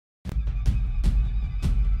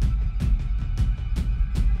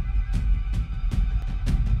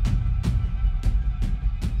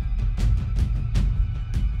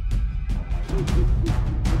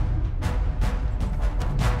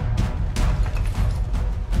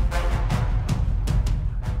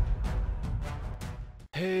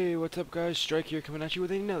What's up, guys? Strike here, coming at you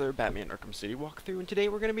with another Batman Arkham City walkthrough, and today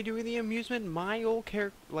we're going to be doing the Amuesment, my old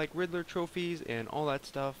character, like Riddler trophies and all that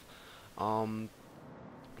stuff.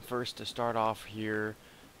 First to start off here,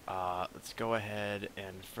 let's go ahead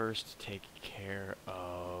and first take care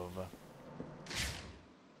of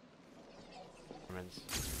I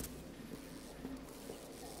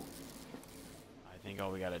think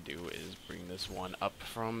all we gotta do is bring this one up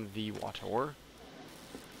from the water.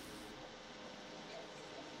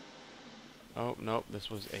 Oh, nope, this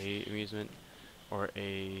was a amusement, or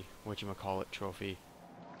a, whatchamacallit, trophy.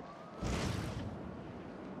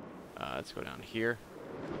 Let's go down here.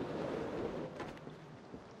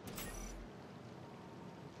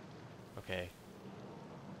 Okay.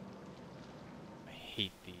 I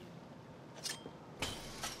hate these.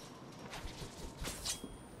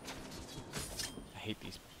 I hate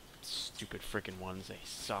these stupid frickin' ones, they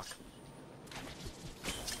suck.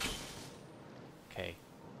 Okay.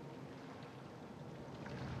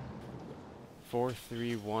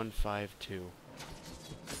 43152. You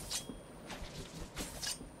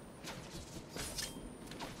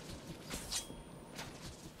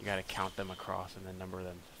gotta count them across and then number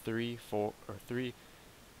them. 3, 4, or 3,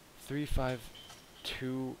 3, 5,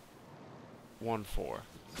 2, 1, 4.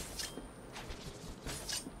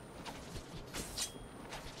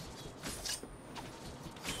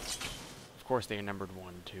 Of course they are numbered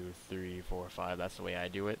 1, 2, 3, 4, 5. That's the way I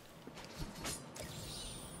do it.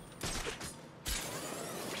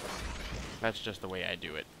 That's just the way I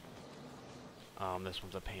do it. This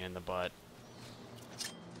one's a pain in the butt.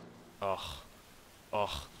 Ugh. Ugh.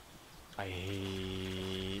 I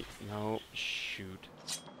hate... No, shoot.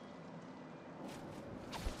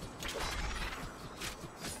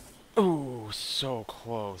 Ooh, so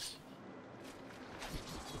close.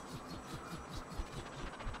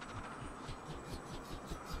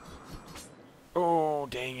 Oh,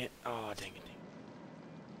 dang it. Oh, dang it.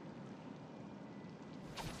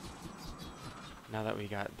 Now that we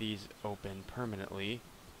got these open permanently,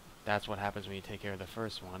 that's what happens when you take care of the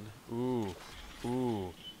first one. Ooh,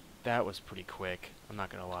 ooh, that was pretty quick. I'm not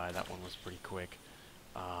gonna lie, that one was pretty quick.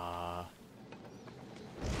 I'm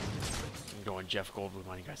going Jeff Goldblum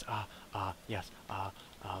on you guys. Yes,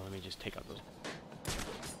 let me just take out those.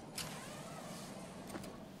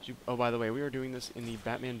 Oh, by the way, we are doing this in the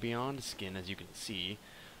Batman Beyond skin, as you can see.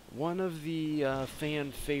 One of the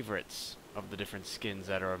fan favorites of the different skins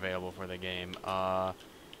that are available for the game.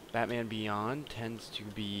 Batman Beyond tends to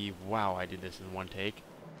be... Wow, I did this in one take.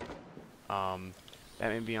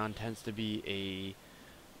 Batman Beyond tends to be a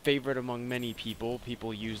favorite among many people.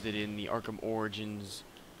 People used it in the Arkham Origins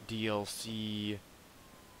DLC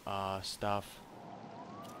stuff.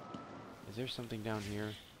 Is there something down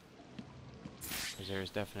here? Because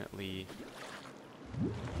there's definitely...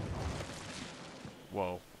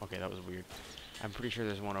 Whoa, okay, that was weird. I'm pretty sure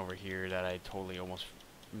there's one over here that I totally almost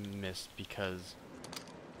missed because...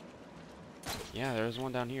 Yeah, there's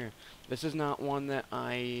one down here. This is not one that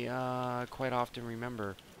I quite often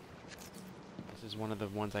remember. This is one of the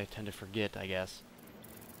ones I tend to forget, I guess.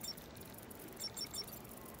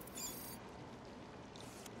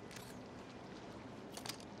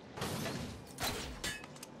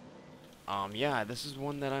 Yeah, this is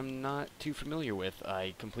one that I'm not too familiar with.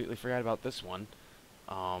 I completely forgot about this one.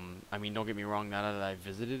 I mean, don't get me wrong, now that I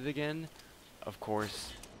visited it again, of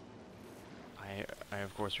course, I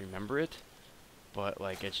of course remember it, but,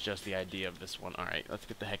 like, it's just the idea of this one. Alright, let's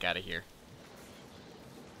get the heck out of here.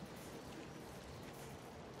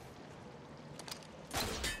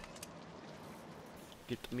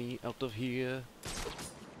 Get me out of here.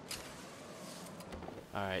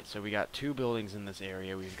 Alright, so we got two buildings in this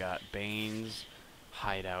area. We've got Bane's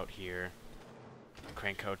hideout here,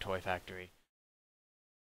 Cranko Toy Factory.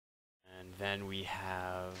 And then we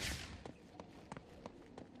have...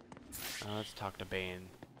 let's talk to Bane.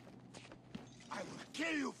 I will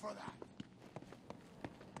kill you for that.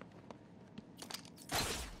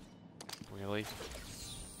 Really?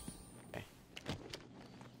 Okay.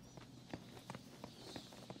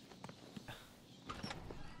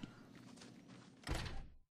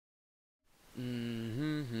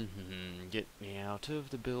 Get me out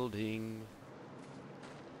of the building.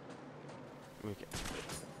 Okay.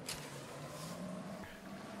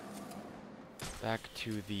 Back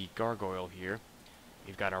to the gargoyle here.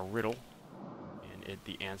 We've got our riddle, and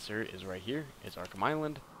the answer is right here. It's Arkham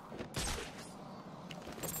Island.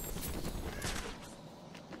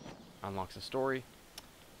 Unlocks the story.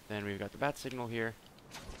 Then we've got the bat signal here.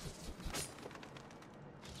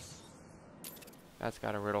 That's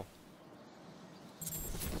got a riddle.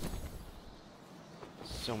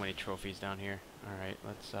 So many trophies down here. Alright,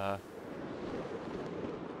 let's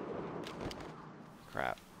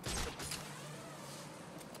Crap.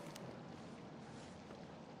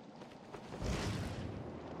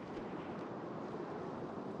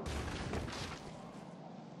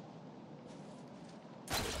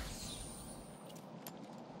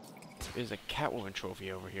 There's a Catwoman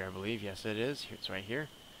trophy over here, I believe. Yes, it is. It's right here.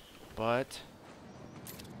 But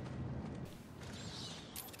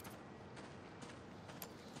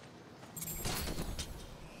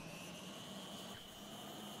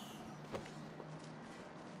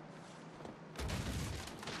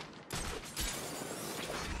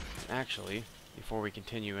actually, before we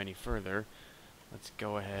continue any further, let's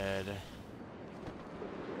go ahead.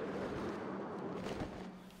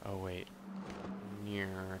 Oh wait,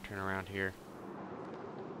 turn around here.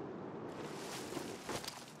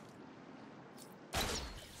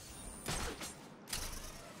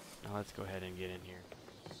 Now let's go ahead and get in here,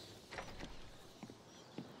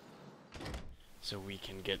 so we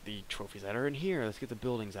can get the trophies that are in here. Let's get the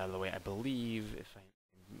buildings out of the way. I believe, if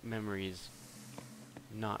memory's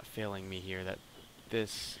not failing me here, that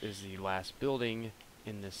this is the last building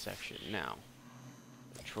in this section. Now,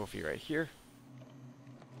 the trophy right here.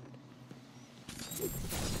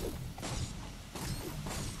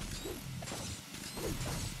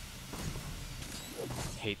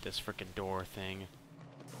 Hate this frickin' door thing.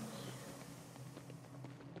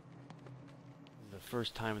 The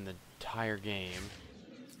first time in the entire game,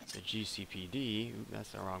 the GCPD, ooh,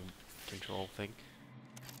 that's the wrong control thing.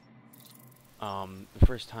 The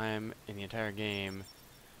first time in the entire game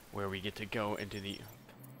where we get to go into the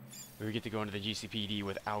GCPD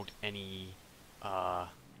without any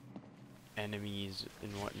enemies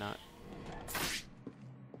and whatnot.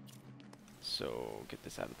 So get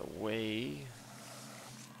this out of the way.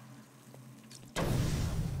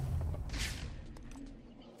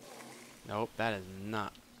 Nope, that is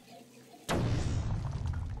not. It's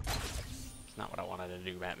not what I wanted to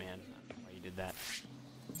do, Batman. I don't know why you did that.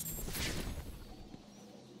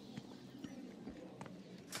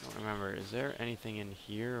 I don't remember. Is there anything in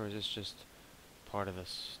here, or is this just part of the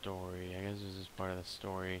story? I guess this is part of the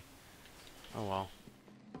story. Oh well.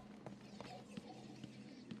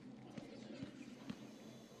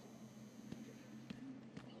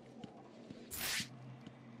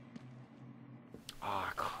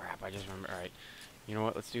 Ah, crap. I just remember. Alright. You know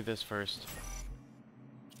what? Let's do this first.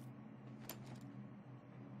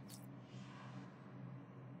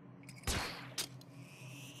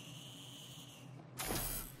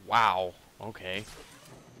 Wow. Okay.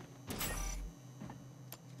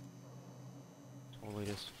 Totally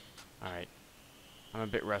just... Alright. I'm a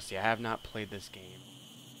bit rusty. I have not played this game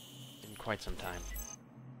in quite some time.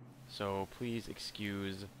 So please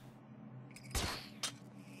excuse...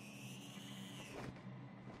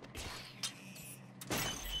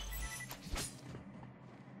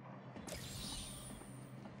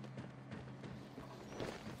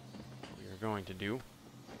 what we are going to do.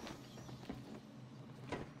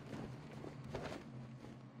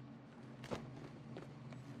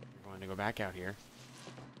 To go back out here,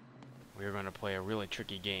 we are going to play a really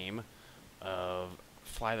tricky game of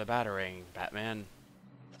Fly the Batarang, Batman.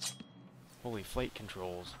 Holy flight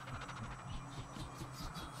controls.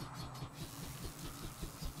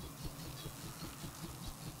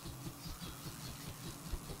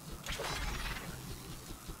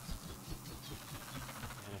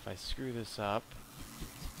 And if I screw this up,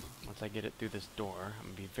 once I get it through this door, I'm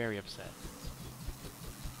going to be very upset.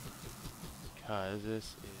 Because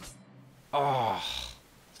this is... Oh!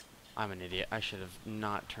 I'm an idiot. I should have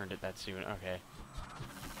not turned it that soon. Okay.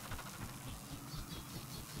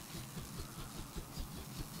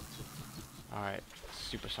 Alright.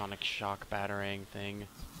 Supersonic shock batarang thing.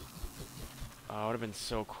 It would have been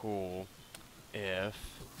so cool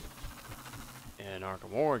if in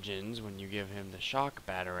Arkham Origins, when you give him the shock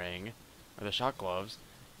batarang, or the shock gloves,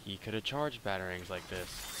 he could have charged batarangs like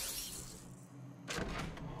this.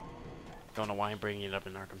 Don't know why I'm bringing it up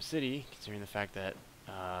in Arkham City, considering the fact that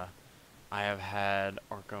I have had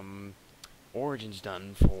Arkham Origins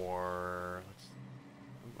done for...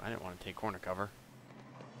 I didn't want to take corner cover.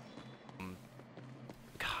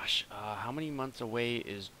 Gosh, how many months away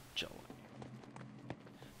is July?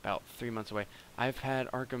 About 3 months away. I've had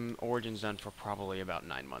Arkham Origins done for probably about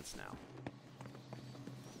 9 months now.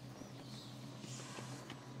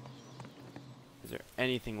 Is there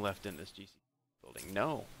anything left in this GC building?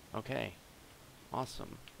 No. Okay.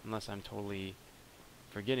 Awesome. Unless I'm totally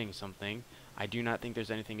forgetting something. I do not think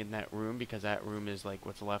there's anything in that room, because that room is like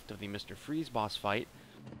what's left of the Mr. Freeze boss fight.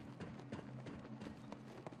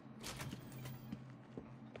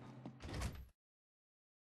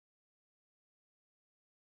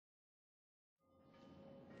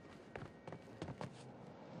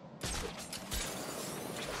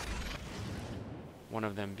 One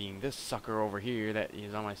of them being this sucker over here that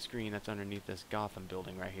is on my screen that's underneath this Gotham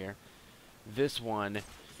building right here. This one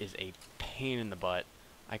is a pain in the butt.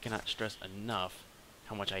 I cannot stress enough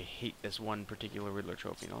how much I hate this one particular Riddler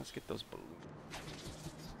trophy. Now let's get those balloons.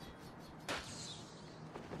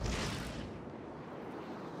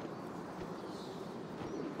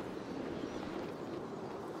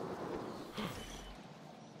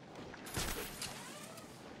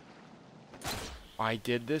 I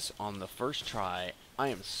did this on the first try. I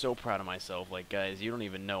am so proud of myself. Like, guys, you don't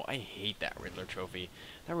even know. I hate that Riddler trophy.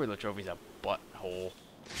 That Riddler trophy's a butthole.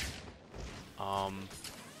 Like,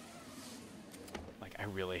 I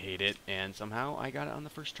really hate it. And somehow I got it on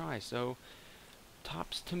the first try. So,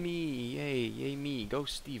 tops to me. Yay, yay me. Go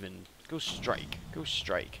Steven. Go Strike. Go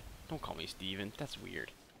Strike. Don't call me Steven. That's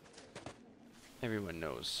weird. Everyone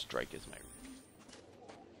knows Strike is my...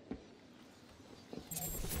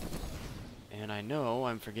 And I know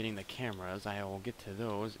I'm forgetting the cameras. I will get to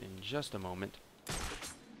those in just a moment.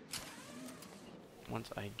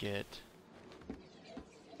 Once I get...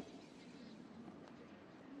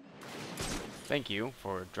 Thank you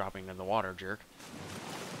for dropping in the water, jerk.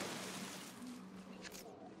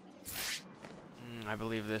 I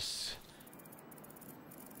believe this...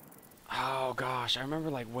 Oh gosh, I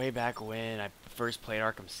remember like way back when I first played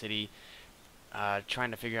Arkham City,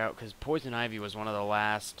 trying to figure out, because Poison Ivy was one of the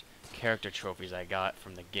last character trophies I got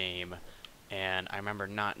from the game, and I remember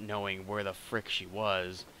not knowing where the frick she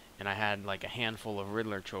was, and I had like a handful of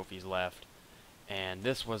Riddler trophies left, and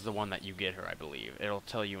this was the one that you get her, I believe. It'll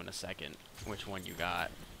tell you in a second which one you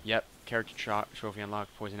got. Yep, character trophy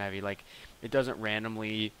unlocked, Poison Ivy. Like, it doesn't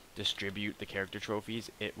randomly distribute the character trophies,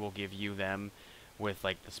 it will give you them with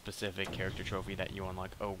like the specific character trophy that you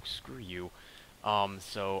unlock. Oh, screw you.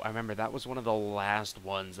 So I remember that was one of the last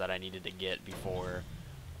ones that I needed to get before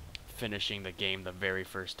finishing the game the very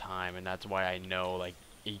first time, and that's why I know, like,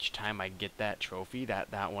 each time I get that trophy,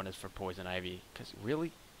 that one is for Poison Ivy. Because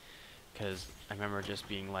really? Because I remember just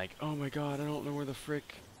being like, oh my god, I don't know where the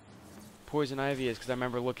frick Poison Ivy is, because I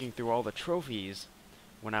remember looking through all the trophies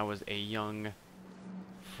when I was a young,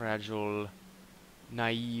 fragile,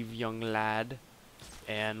 naive young lad,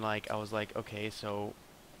 and like I was like, okay, so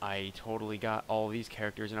I totally got all these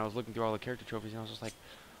characters, and I was looking through all the character trophies, and I was just like,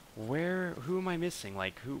 who am I missing?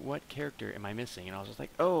 Like, what character am I missing? And I was just like,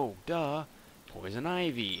 oh, duh, Poison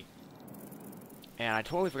Ivy. And I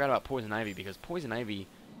totally forgot about Poison Ivy, because Poison Ivy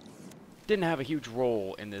didn't have a huge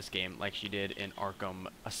role in this game like she did in Arkham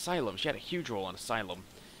Asylum. She had a huge role in Asylum,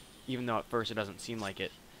 even though at first it doesn't seem like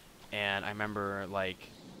it. And I remember, like,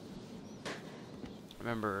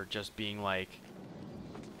 just being like,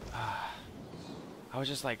 I was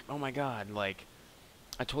just like, oh my god, like,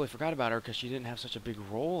 I totally forgot about her because she didn't have such a big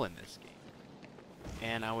role in this game.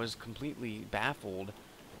 And I was completely baffled,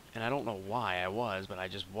 and I don't know why I was, but I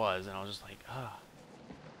just was, and I was just like,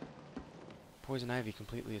 Poison Ivy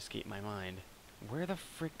completely escaped my mind. Where the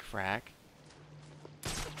frick frack?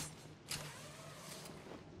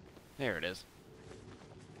 There it is.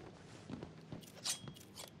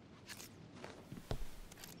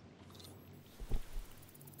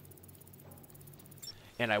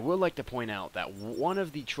 And I would like to point out that one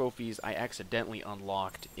of the trophies I accidentally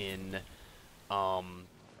unlocked in, one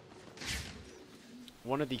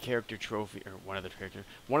of the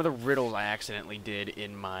riddles I accidentally did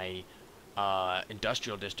in my,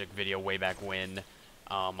 Industrial District video way back when,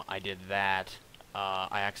 I did that.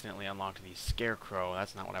 I accidentally unlocked the Scarecrow.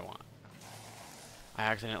 That's not what I want. I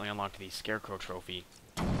accidentally unlocked the Scarecrow trophy.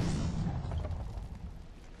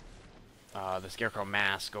 The Scarecrow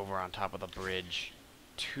mask over on top of the bridge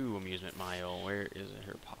to Amusement Mile. Where is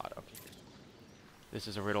her pod? Okay. This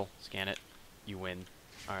is a riddle. Scan it. You win.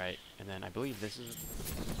 Alright. And then I believe this is...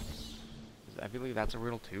 I believe that's a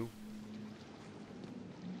riddle too.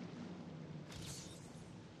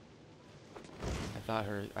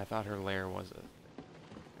 I thought her lair was a...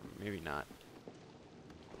 Maybe not.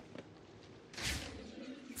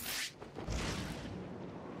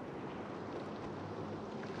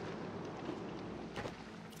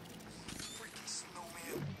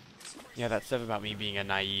 Yeah, that stuff about me being a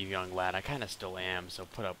naive young lad, I kind of still am, so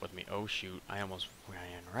put up with me. Oh shoot, I almost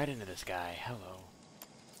ran right into this guy. Hello.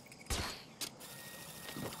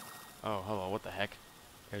 Oh, hello, what the heck?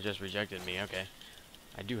 It just rejected me, okay.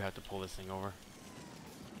 I do have to pull this thing over.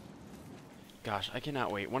 Gosh, I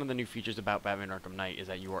cannot wait. One of the new features about Batman Arkham Knight is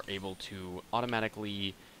that you are able to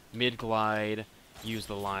automatically mid-glide, use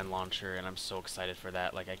the line launcher, and I'm so excited for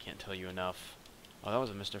that, like I can't tell you enough. Oh, that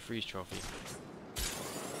was a Mr. Freeze trophy.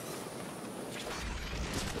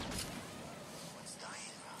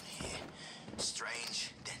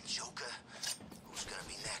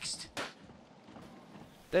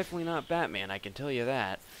 Definitely not Batman, I can tell you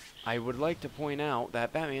that. I would like to point out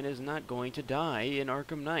that Batman is not going to die in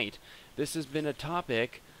Arkham Knight. This has been a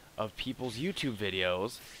topic of people's YouTube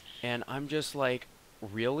videos, and I'm just like,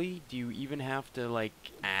 really? Do you even have to,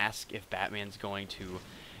 like, ask if Batman's going to...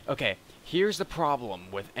 Okay, here's the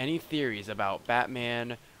problem with any theories about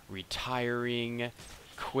Batman retiring,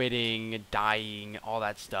 quitting, dying, all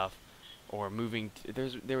that stuff, or moving...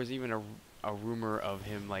 there was even a rumor of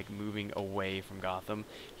him, like, moving away from Gotham.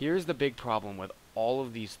 Here's the big problem with all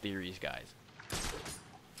of these theories, guys.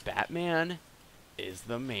 Batman is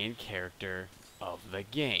the main character of the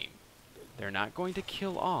game. They're not going to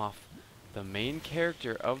kill off the main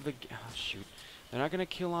character of the... Oh, shoot. They're not going to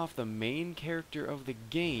kill off the main character of the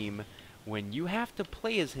game when you have to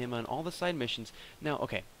play as him on all the side missions. Now,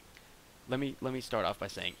 okay, let me start off by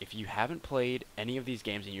saying, if you haven't played any of these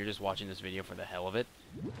games and you're just watching this video for the hell of it,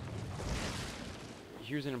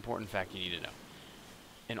 here's an important fact you need to know.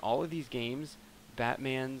 In all of these games,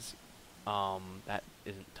 Batman's... that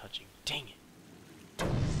isn't touching. Dang it.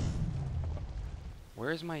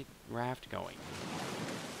 Where is my raft going?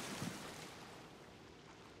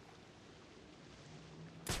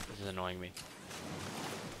 This is annoying me.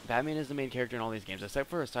 Batman is the main character in all these games, except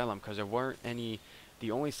for Asylum, because there weren't any...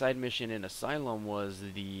 The only side mission in Asylum was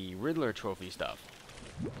the Riddler trophy stuff.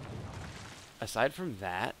 Aside from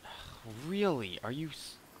that, really? Are you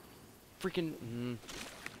freaking...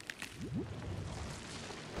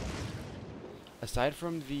 Aside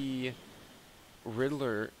from the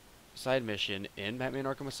Riddler side mission in Batman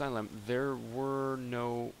Arkham Asylum, there were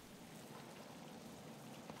no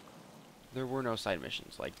side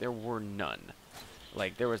missions. Like, there were none.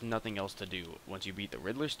 Like, there was nothing else to do. Once you beat the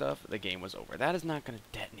Riddler stuff, the game was over. That is not going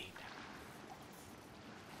to detonate.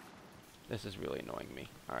 This is really annoying me.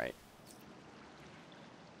 Alright.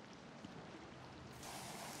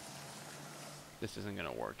 This isn't going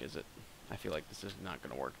to work, is it? I feel like this is not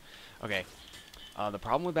going to work. Okay. The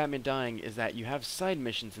problem with Batman dying is that you have side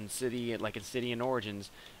missions in City, like in City and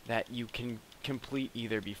Origins, that you can complete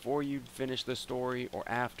either before you finish the story or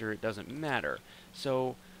after. It doesn't matter.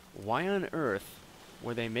 So, why on earth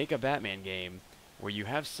would they make a Batman game where you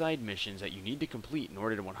have side missions that you need to complete in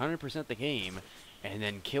order to 100% the game, and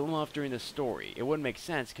then kill them off during the story? It wouldn't make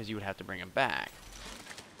sense because you would have to bring them back.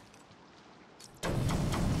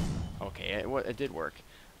 Okay, it did work.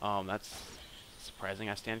 That's surprising.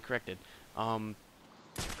 I stand corrected.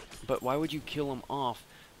 But why would you kill them off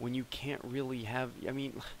when you can't really have... I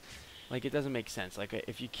mean, like, it doesn't make sense. Like,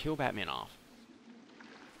 if you kill Batman off,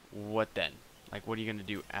 what then? Like, what are you going to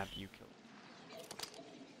do after you kill him?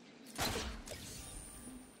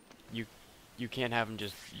 You can't have him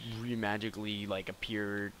just magically, like,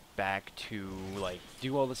 appear back to, like,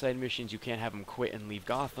 do all the side missions. You can't have him quit and leave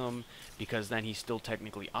Gotham, because then he's still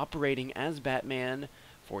technically operating as Batman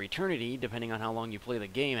for eternity, depending on how long you play the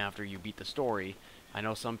game after you beat the story. I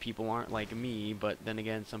know some people aren't like me, but then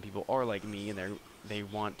again, some people are like me, and they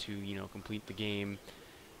want to, you know, complete the game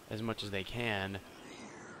as much as they can.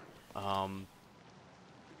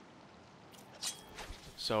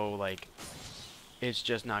 So, like, it's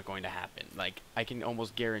just not going to happen. Like, I can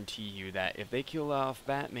almost guarantee you that if they kill off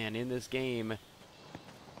Batman in this game,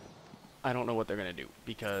 I don't know what they're gonna do,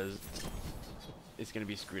 because it's gonna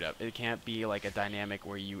be screwed up. It can't be like a dynamic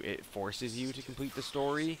where it forces you to complete the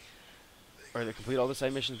story, or to complete all the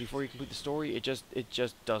side missions before you complete the story. It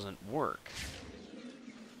just doesn't work.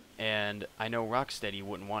 And I know Rocksteady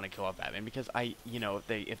wouldn't want to kill off Batman, because you know,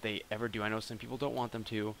 if they ever do, I know some people don't want them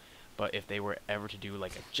to, but if they were ever to do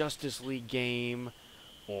like a Justice League game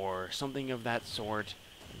or something of that sort,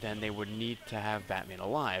 then they would need to have Batman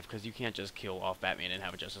alive, because you can't just kill off Batman and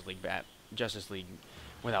have a Justice League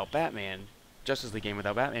without Batman. Justice League game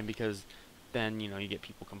without Batman, because then, you know, you get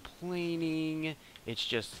people complaining. It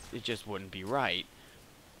just wouldn't be right.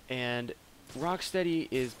 And Rocksteady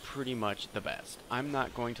is pretty much the best. I'm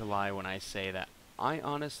not going to lie when I say that I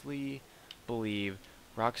honestly believe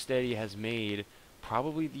Rocksteady has made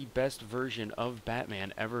probably the best version of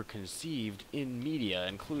Batman ever conceived in media,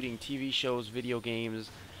 including TV shows, video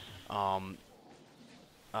games,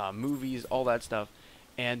 movies, all that stuff.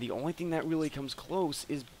 And the only thing that really comes close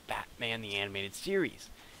is Batman the Animated Series.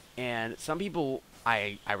 And some people,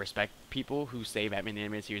 I respect people who say Batman the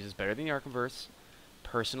Animated Series is better than the Arkhamverse.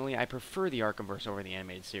 Personally, I prefer the Arkhamverse over the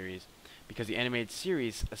Animated Series, because the Animated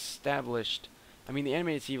Series established... I mean, the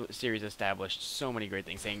Animated Series established so many great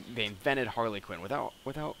things. They invented Harley Quinn. Without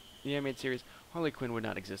the Animated Series, Harley Quinn would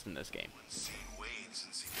not exist in this game.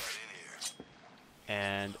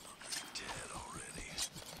 And...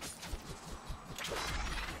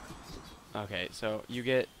 okay, so you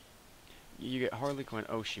get You get Harley Quinn.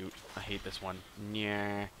 Oh shoot, I hate this one.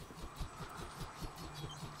 Yeah.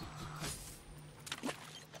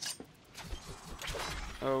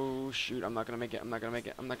 Oh shoot, I'm not gonna make it. I'm not gonna make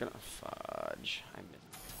it. I'm not gonna fudge. I missed.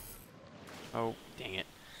 Oh, dang it.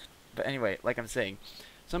 But anyway, like I'm saying,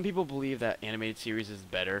 some people believe that animated series is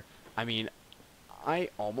better. I mean, I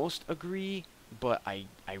almost agree, but I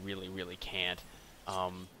really, really can't.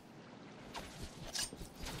 Um,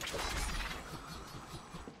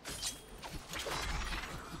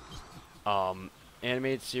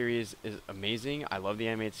 Animated series is amazing. I love the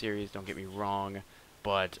animated series, don't get me wrong.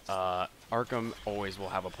 But, Arkham always will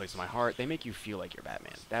have a place in my heart. They make you feel like you're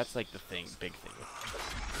Batman. That's like the thing, big thing.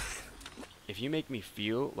 If you make me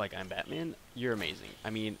feel like I'm Batman, you're amazing.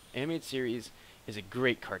 I mean, animated series is a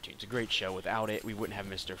great cartoon. It's a great show. Without it, we wouldn't have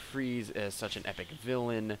Mr. Freeze as such an epic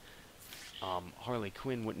villain. Harley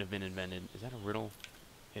Quinn wouldn't have been invented. Is that a riddle?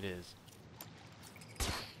 It is.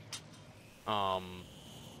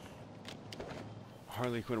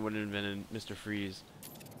 Harley Quinn wouldn't have invented Mr. Freeze.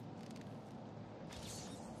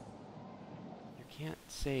 You can't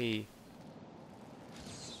say...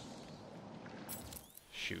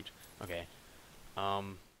 Shoot. Okay.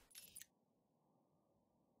 I'm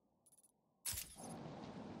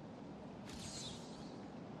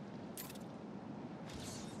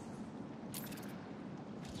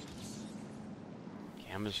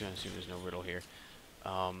just gonna assume there's no riddle here.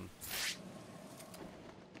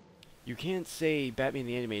 You can't say Batman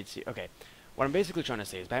the Animated Series. Okay, what I'm basically trying to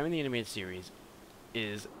say is Batman the Animated Series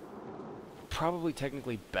is probably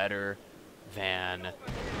technically better than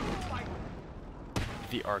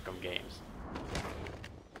the Arkham games.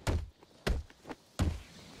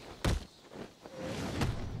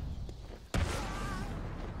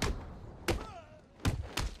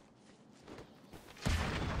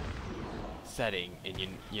 Setting, and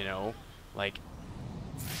you know, like,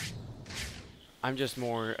 I'm just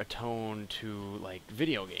more attuned to, like,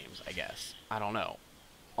 video games, I guess. I don't know.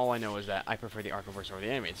 All I know is that I prefer the Arkhamverse over the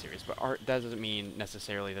animated series, but that doesn't mean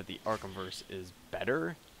necessarily that the Arkhamverse is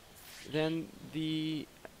better than the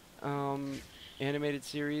animated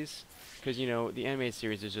series, because, you know, the animated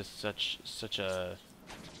series is just such a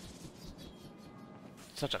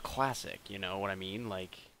classic, you know what I mean?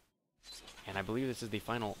 Like, and I believe this is the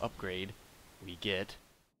final upgrade we get.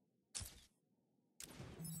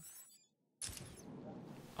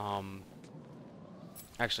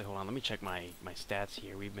 Actually, hold on, let me check my stats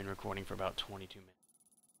here. We've been recording for about 22 minutes.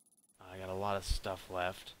 I got a lot of stuff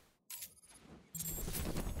left.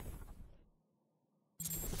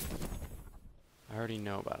 I already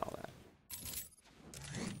know about all that.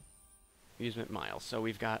 Amusement miles. So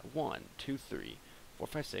we've got 1, 2, 3, 4,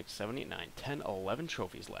 5, 6, 7, 8, 9, 10, 11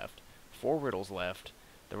 trophies left. 4 riddles left.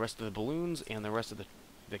 The rest of the balloons and the rest of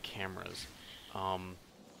the cameras.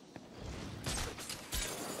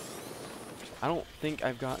 I don't think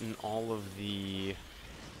I've gotten all of the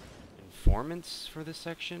informants for this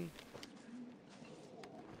section.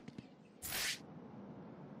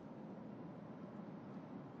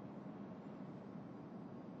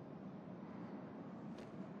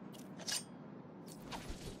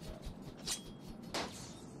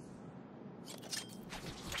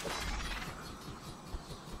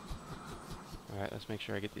 Alright, let's make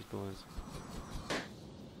sure I get these balloons.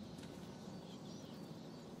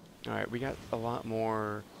 Alright, we got a lot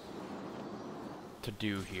more to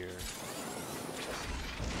do here.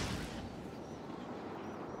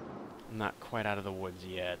 I'm not quite out of the woods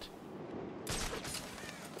yet.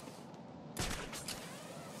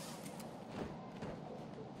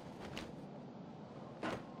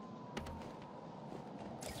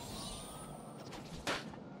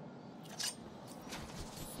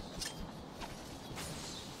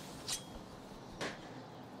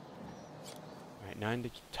 Alright,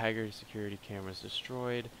 9 Tiger security cameras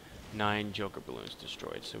destroyed, 9 Joker balloons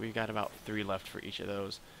destroyed. So we've got about 3 left for each of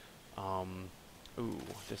those. Ooh,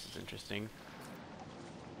 this is interesting.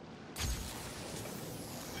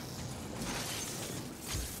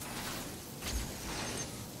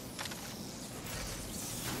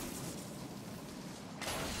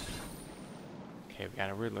 Okay, we got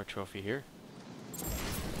a Riddler trophy here.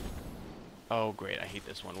 Oh, great, I hate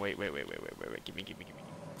this one. Wait. Give me.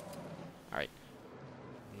 Alright.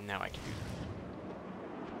 Now I can do that.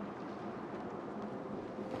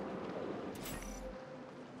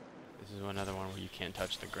 This is another one where you can't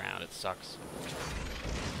touch the ground. It sucks.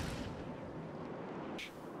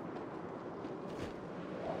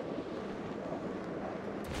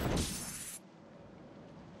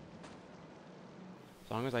 As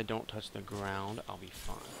long as I don't touch the ground, I'll be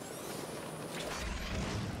fine.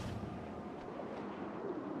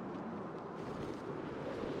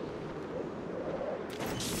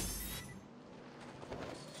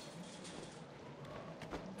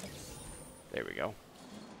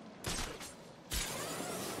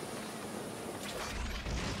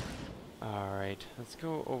 Alright, let's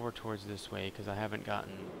go over towards this way, because I haven't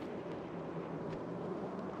gotten...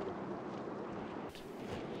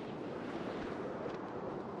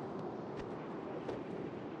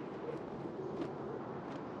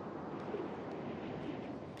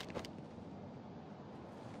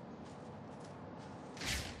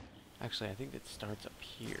 Actually, I think it starts up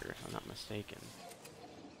here, if I'm not mistaken.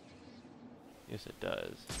 Yes, it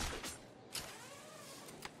does.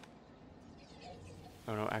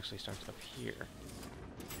 Oh no, it actually starts up here.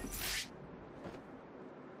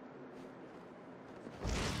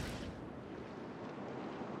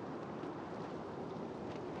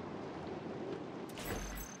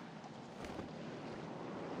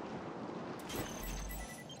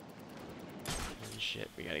 And shit,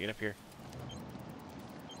 we gotta get up here.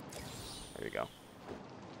 There we go.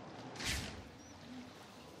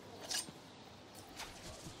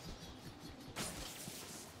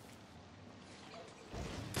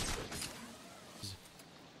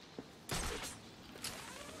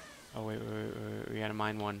 Oh wait, we gotta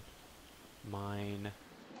mine one. Mine.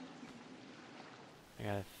 I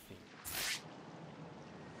gotta think.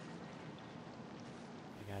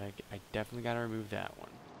 I definitely gotta remove that one.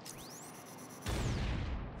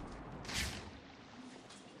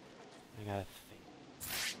 I gotta think.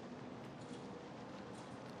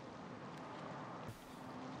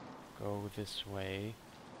 Go this way.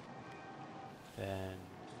 Then...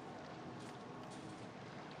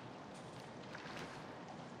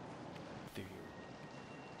 through here.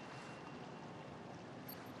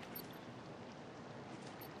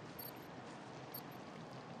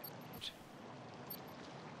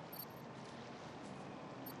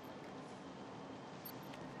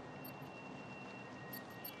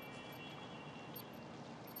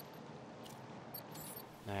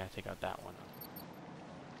 Now I gotta take out that one.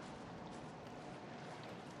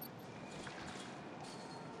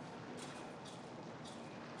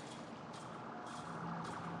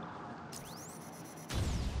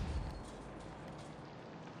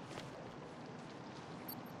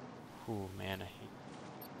 Ooh, man, I hate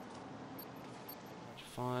much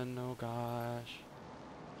fun, oh gosh.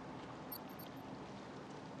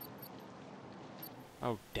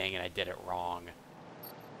 Oh, dang it, I did it wrong.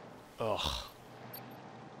 Ugh.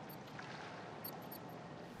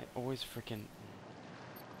 I always freaking...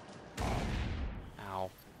 Ow.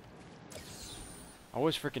 I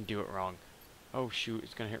always freaking do it wrong. Oh shoot,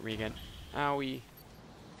 it's gonna hit me again. Owie.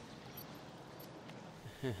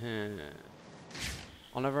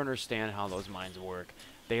 I'll never understand how those mines work.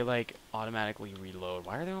 They like automatically reload.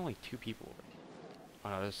 Why are there only 2 people over here? Oh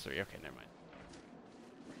no, there's 3. Okay, never mind.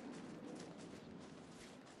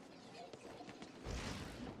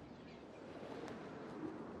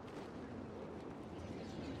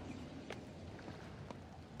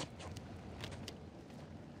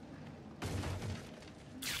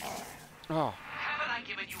 Oh. Haven't I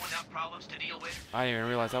given you enough problems to deal with? I didn't even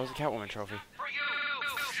realize that was a Catwoman trophy. For you!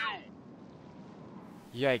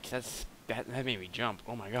 Yikes, that made me jump.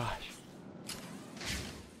 Oh my gosh.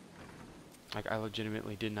 Like, I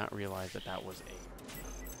legitimately did not realize that that was a...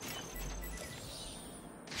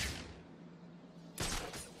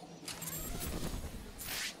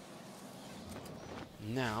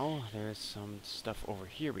 Now, there's some stuff over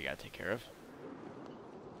here we gotta take care of.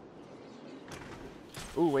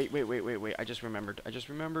 Ooh, wait. I just remembered.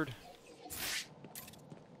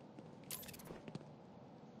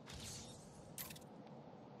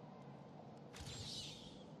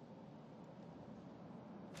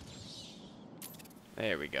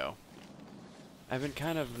 There we go. I've been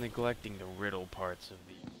kind of neglecting the riddle parts of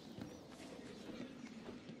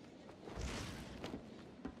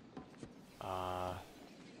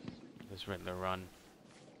this Riddler run.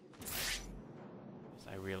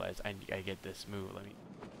 I realize I get this move. Let me...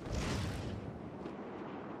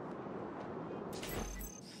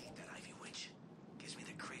 That Ivy Witch gives me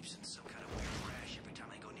the creeps and some kind of weird rash every time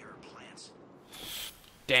I go near her plants.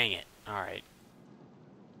 Dang it. Alright.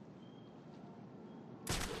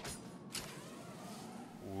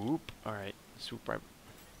 Whoop. Alright.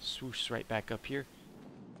 Swoosh right back up here.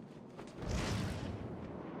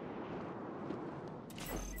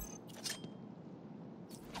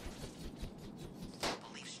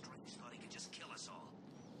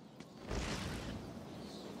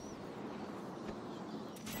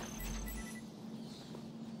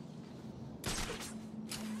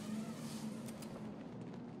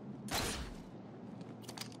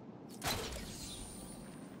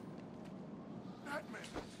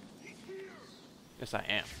 Yes, I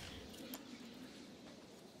am.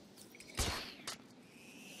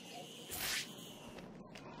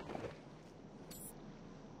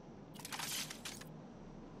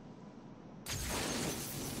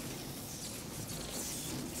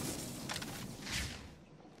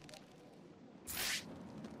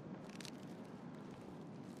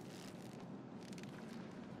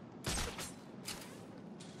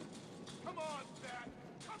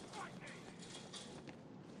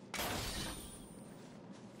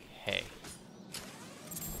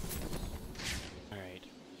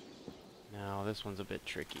 this one's a bit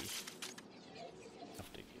tricky.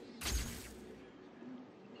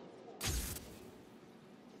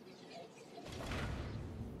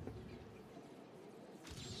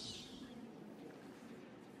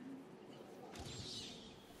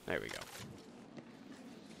 There we go.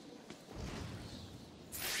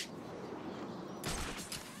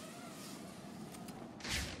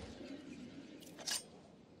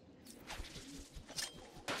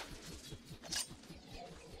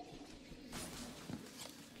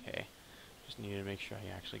 Okay, just needed to make sure I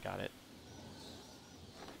actually got it.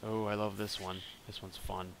 Oh, I love this one. This one's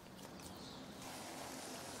fun.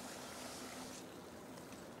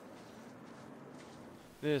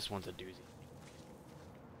 This one's a doozy.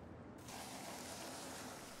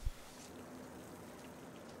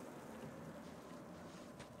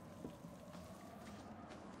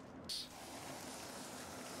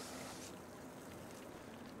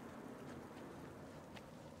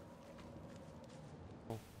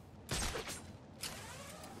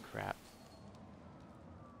 Crap.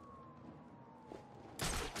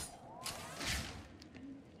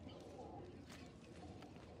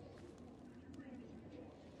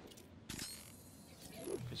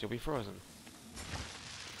 Because you'll be frozen.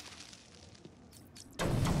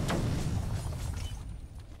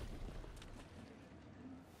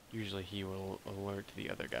 Usually he will alert the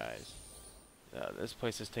other guys. This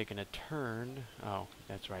place has taken a turn. Oh,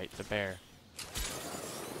 that's right, it's a bear.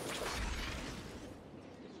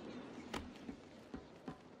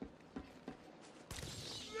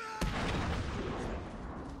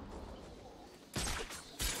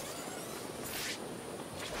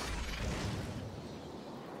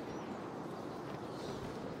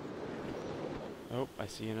 Oh, I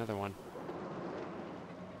see another one.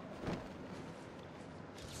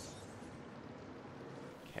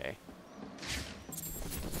 Okay.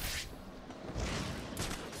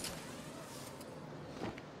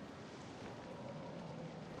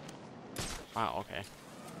 Wow, okay.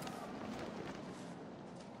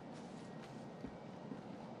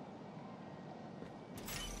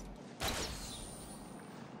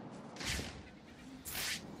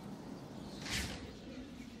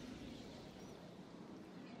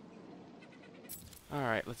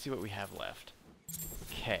 Alright, let's see what we have left.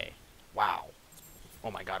 Okay. Wow. Oh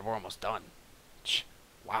my god, we're almost done.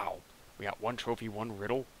 Wow. We got one trophy, one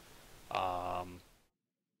riddle,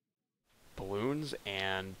 balloons,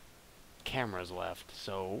 and cameras left.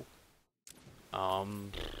 So,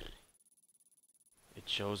 it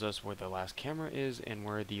shows us where the last camera is and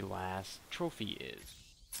where the last trophy is.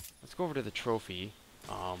 Let's go over to the trophy,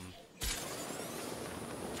 and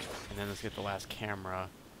then let's get the last camera,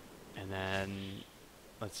 and then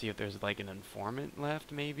let's see if there's like an informant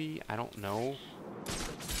left, maybe? I don't know.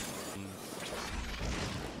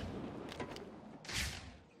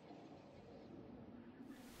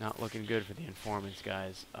 Not looking good for the informants,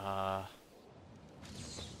 guys.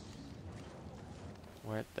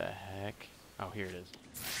 What the heck? Oh, here it is.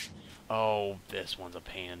 Oh, this one's a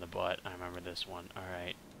pain in the butt. I remember this one.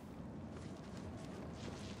 Alright.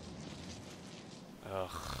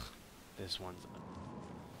 Ugh. This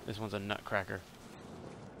one's a nutcracker.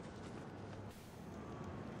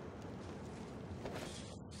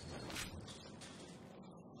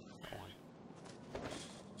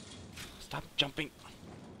 Stop jumping.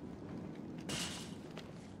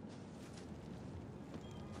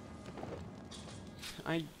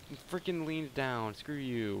 I freaking leaned down. Screw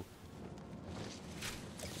you.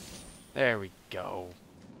 There we go.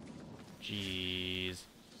 Jeez.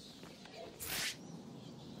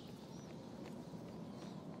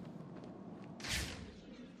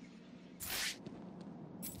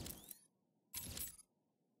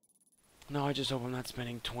 No, I just hope I'm not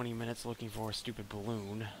spending 20 minutes looking for a stupid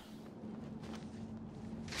balloon.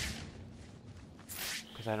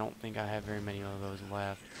 Because I don't think I have very many of those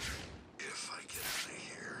left. If I get out of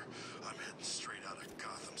here, I'm heading straight out of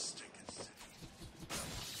Gotham stinking city.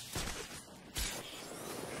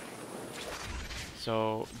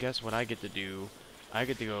 So, guess what I get to do? I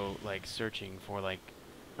get to go, like, searching for, like,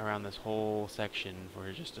 around this whole section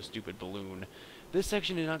for just a stupid balloon. This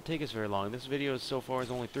section did not take us very long. This video so far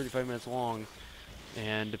is only 35 minutes long,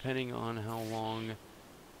 and depending on how long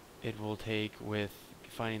it will take with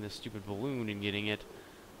finding this stupid balloon and getting it,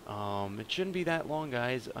 it shouldn't be that long,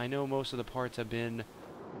 guys. I know most of the parts have been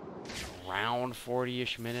around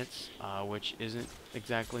 40-ish minutes, which isn't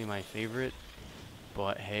exactly my favorite,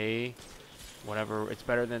 but hey, whatever. It's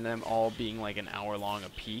better than them all being like an hour long a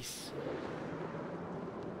piece.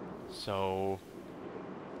 So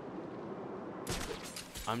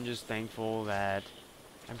I'm just thankful that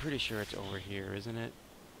I'm pretty sure it's over here, isn't it?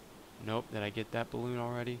 Nope. Did I get that balloon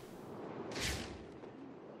already?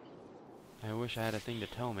 I wish I had a thing to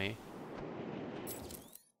tell me.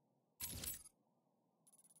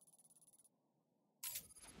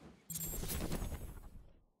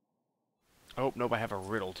 Oh, nope, I have a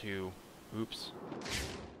riddle too. Oops.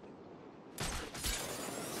 I'm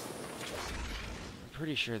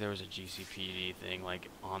pretty sure there was a GCPD thing, like,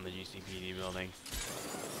 on the GCPD building.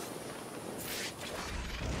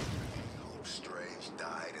 Hope Strange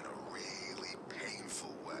died in a really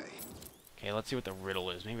painful way. Okay, let's see what the riddle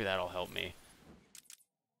is. Maybe that'll help me.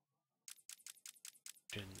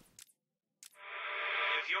 If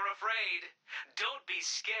you're afraid, don't be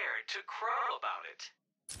scared to crow about it.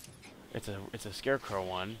 It's a scarecrow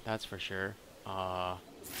one, that's for sure. Park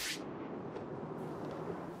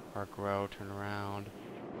row, turn around.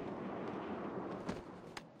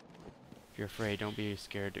 If you're afraid, don't be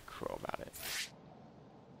scared to crow about it.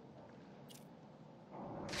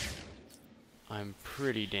 I'm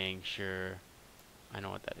pretty dang sure I know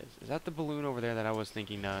what that is. Is that the balloon over there that I was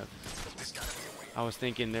thinking of? I was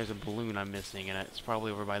thinking there's a balloon I'm missing, and it's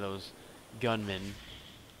probably over by those gunmen.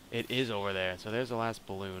 It is over there. So there's the last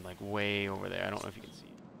balloon, like way over there. I don't know if you can see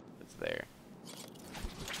it. It's there.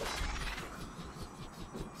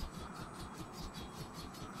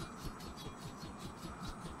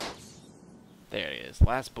 There it is.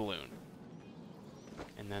 Last balloon.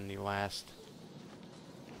 And then the last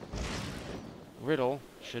riddle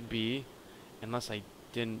should be, unless I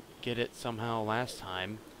didn't get it somehow last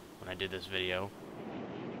time when I did this video,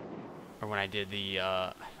 or when I did the,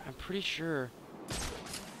 I'm pretty sure.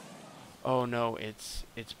 Oh no, it's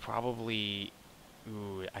probably,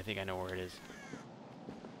 ooh, I think I know where it is.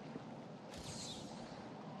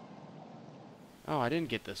 Oh, I didn't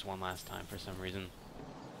get this one last time for some reason.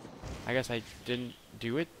 I guess I didn't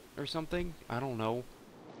do it or something? I don't know.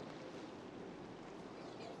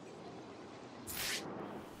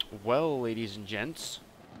 Well, ladies and gents,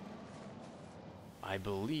 I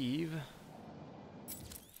believe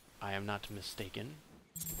I am not mistaken.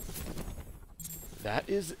 That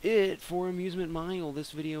is it for Amusement Mile.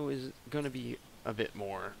 This video is going to be a bit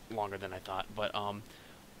more longer than I thought, but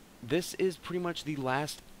this is pretty much the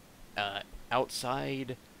last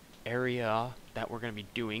outside area that we're going to be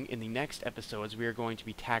doing. In the next episodes, we are going to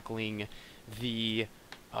be tackling the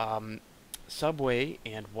Subway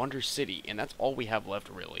and Wonder City, and that's all we have left,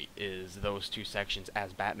 really, is those two sections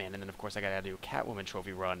as Batman. And then, of course, I got to do a Catwoman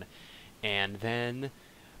trophy run, and then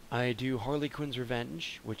I do Harley Quinn's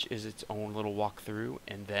Revenge, which is its own little walkthrough,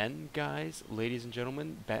 and then, guys, ladies and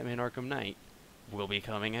gentlemen, Batman Arkham Knight will be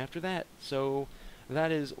coming after that. So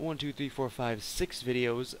that is 1, 2, 3, 4, 5, 6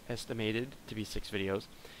 videos, estimated to be 6 videos.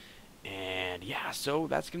 And yeah, so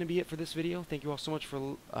that's going to be it for this video. Thank you all so much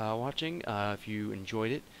for watching. If you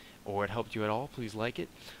enjoyed it or it helped you at all, please like it.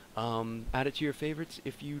 Add it to your favorites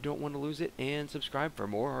if you don't want to lose it, and subscribe for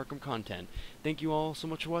more Arkham content. Thank you all so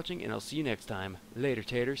much for watching, and I'll see you next time. Later,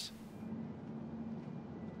 taters.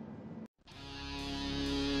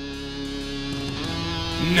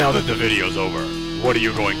 Now that the video's over, what are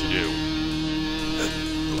you going to do?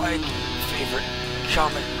 Like, favorite,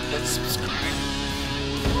 comment, and subscribe.